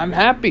because I'm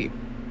happy.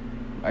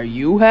 Are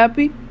you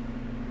happy?"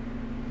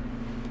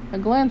 I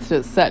glanced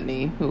at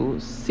Setney, who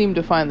seemed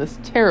to find this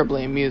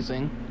terribly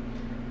amusing.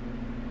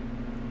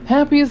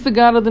 "Happy is the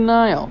god of the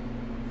Nile,"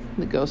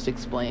 the ghost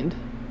explained.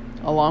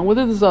 "Along with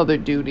his other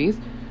duties,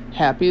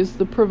 Happy is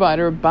the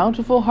provider of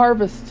bountiful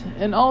harvest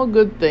and all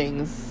good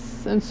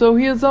things, and so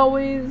he is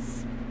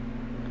always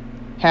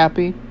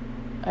happy,"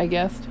 I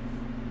guessed.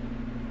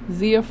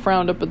 Zia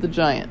frowned up at the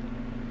giant.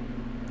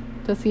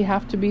 "Does he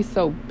have to be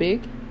so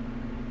big?"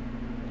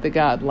 The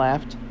god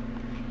laughed.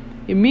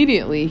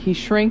 Immediately, he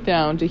shrank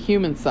down to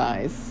human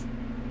size,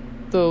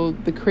 though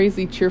the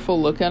crazy,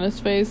 cheerful look on his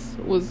face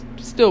was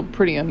still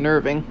pretty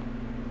unnerving.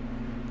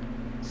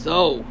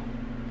 "So,"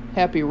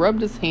 Happy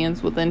rubbed his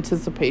hands with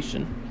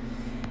anticipation.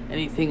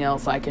 "Anything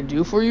else I can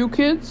do for you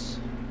kids?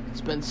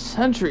 It's been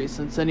centuries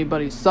since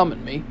anybody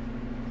summoned me.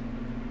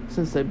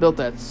 Since they built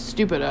that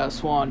stupid-ass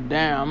Swan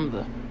Dam,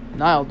 the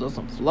Nile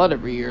doesn't flood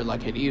every year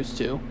like it used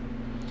to.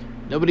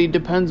 Nobody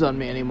depends on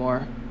me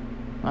anymore.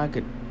 I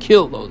could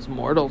kill those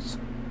mortals."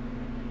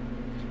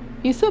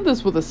 He said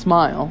this with a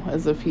smile,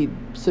 as if he'd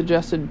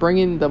suggested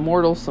bringing the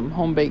mortals some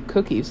home-baked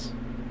cookies.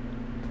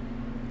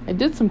 I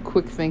did some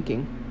quick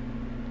thinking.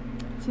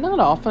 It's not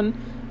often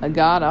a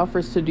god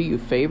offers to do you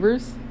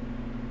favors,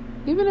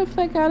 even if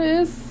that god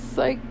is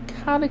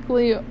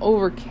psychotically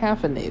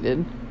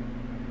over-caffeinated.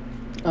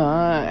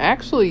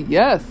 Actually,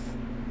 yes,"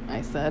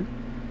 I said.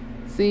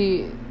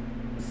 "See,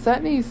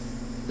 Setney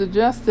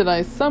suggested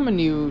I summon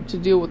you to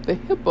deal with the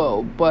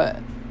hippo, but..."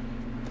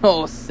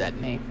 "Oh,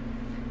 Setney."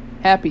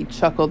 Happy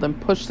chuckled and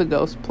pushed the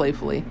ghost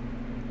playfully.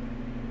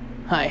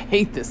 "I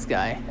hate this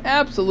guy.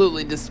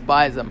 Absolutely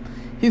despise him.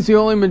 He's the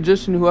only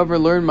magician who ever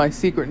learned my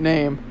secret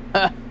name."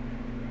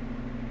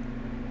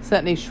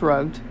 Setney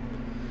shrugged.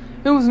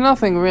 "It was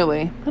nothing,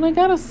 really. And I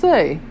gotta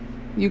say,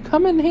 you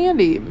come in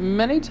handy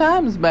many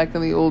times back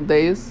in the old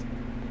days."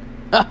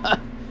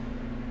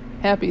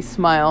 Happy's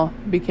smile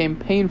became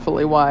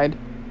painfully wide.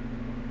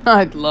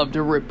 "I'd love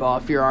to rip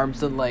off your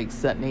arms and legs,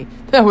 Setney.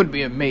 That would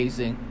be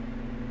amazing."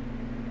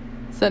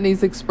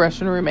 Setney's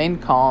expression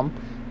remained calm,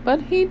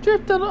 but he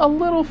drifted a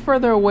little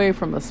further away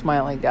from the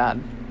smiling god.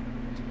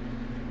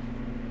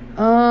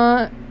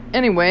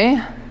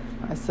 Anyway,"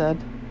 I said,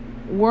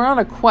 "we're on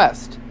a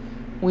quest.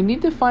 We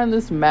need to find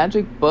this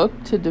magic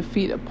book to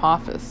defeat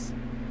Apophis.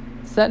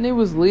 Setney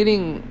was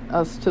leading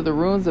us to the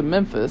ruins of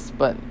Memphis,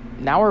 but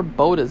now our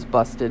boat is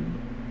busted.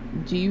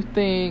 Do you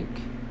think..."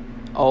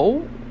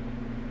 "Oh?"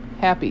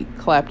 Happy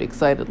clapped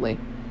excitedly.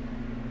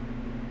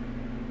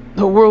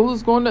 "The world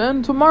is going to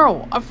end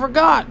tomorrow. I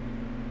forgot."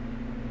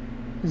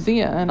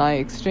 Zia and I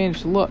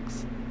exchanged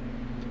looks.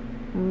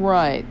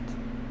 "Right,"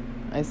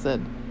 I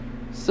said.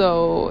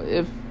 "So,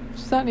 if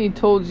Setney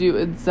told you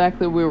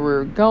exactly where we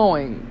were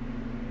going,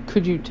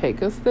 Could you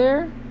take us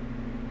there?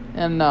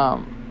 And,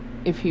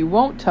 if he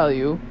won't tell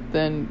you,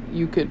 then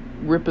you could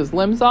rip his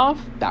limbs off?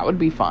 That would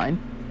be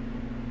fine.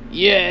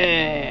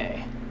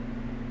 Yeah!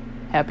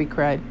 Hapi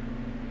cried.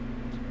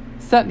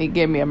 Setni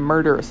gave me a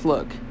murderous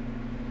look.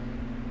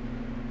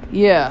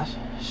 Yeah,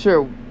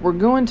 sure. We're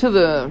going to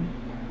the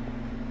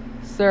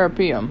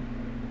Serpent,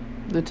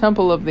 the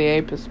temple of the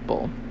Apis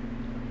Bull.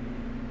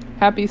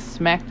 Hapi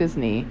smacked his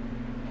knee.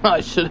 I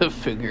should have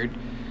figured.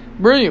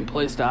 Brilliant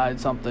place to hide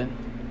something.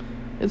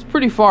 It's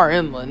pretty far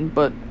inland,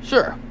 but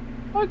sure,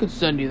 I could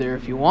send you there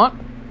if you want.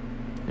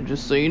 And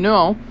just so you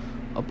know,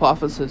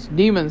 Apophis has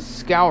demons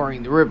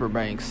scouring the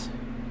riverbanks.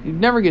 You'd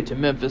never get to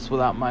Memphis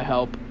without my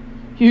help.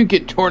 You'd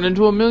get torn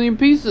into a million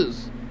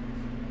pieces.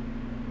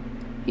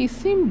 He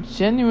seemed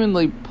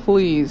genuinely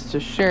pleased to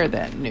share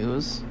that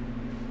news.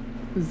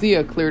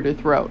 Zia cleared her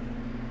throat.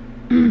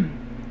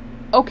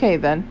 Okay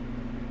then,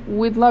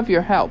 we'd love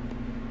your help.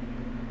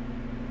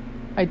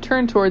 I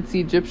turned towards the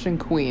Egyptian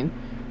queen,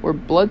 where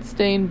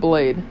Bloodstained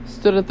Blade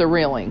stood at the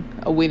railing,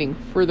 awaiting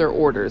further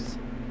orders.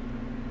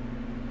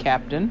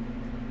 Captain,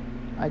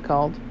 I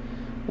called,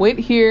 wait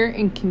here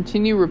and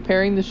continue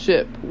repairing the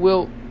ship.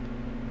 We'll...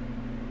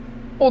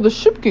 Oh, the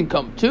ship can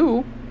come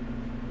too,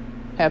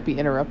 Hapi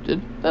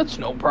interrupted. That's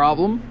no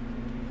problem.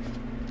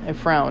 I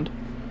frowned.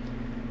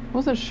 I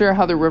wasn't sure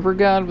how the river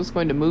god was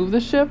going to move the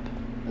ship,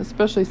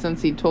 especially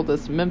since he'd told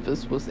us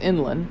Memphis was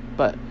inland,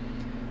 but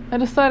I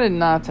decided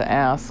not to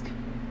ask.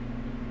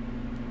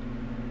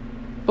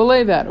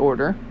 Belay that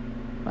order,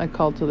 I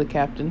called to the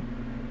captain.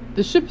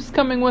 The ship is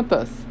coming with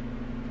us.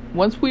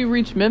 Once we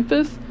reach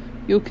Memphis,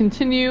 you'll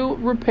continue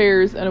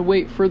repairs and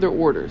await further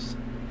orders.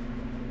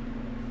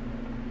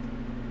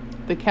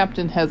 The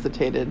captain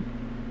hesitated.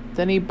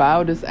 Then he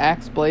bowed his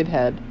axe-blade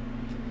head.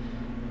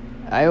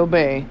 I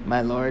obey,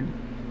 my lord.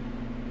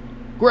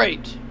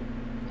 Great,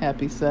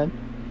 Hapi said.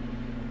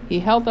 He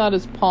held out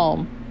his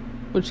palm,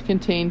 which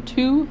contained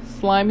 2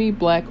 slimy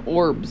black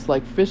orbs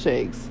like fish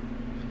eggs.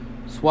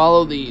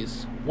 Swallow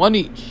these, 1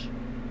 each.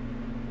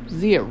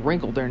 Zia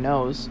wrinkled her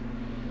nose.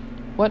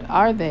 What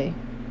are they?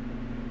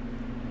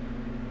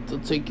 They'll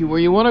take you where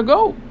you want to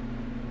go,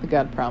 the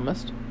god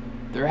promised.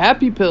 They're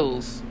happy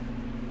pills.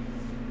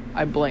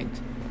 I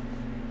blinked.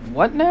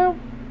 What now?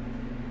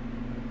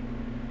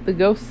 The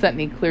ghost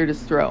Setni cleared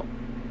his throat.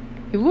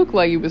 He looked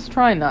like he was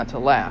trying not to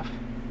laugh.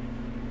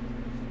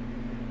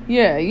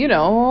 Yeah, you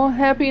know,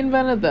 Hapi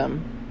invented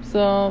them.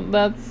 So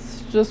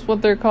that's just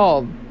what they're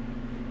called.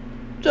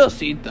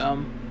 Just eat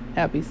them,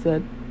 Hapi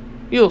said.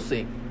 You'll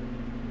see.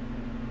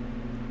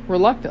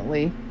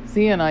 Reluctantly,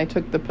 Zia and I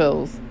took the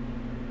pills.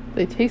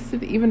 They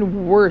tasted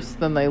even worse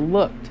than they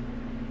looked.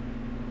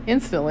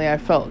 Instantly, I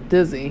felt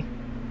dizzy.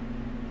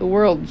 The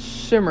world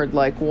shimmered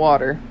like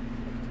water.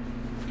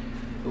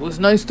 It was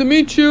nice to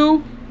meet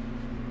you,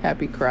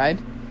 Hapi cried,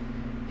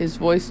 his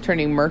voice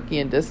turning murky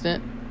and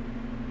distant.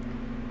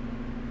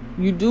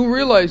 You do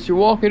realize you're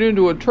walking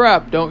into a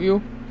trap, don't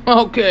you?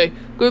 Okay,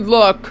 good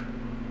luck.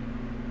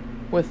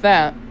 With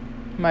that,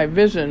 my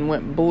vision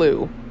went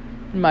blue,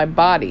 and my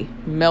body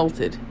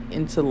melted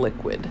into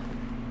liquid.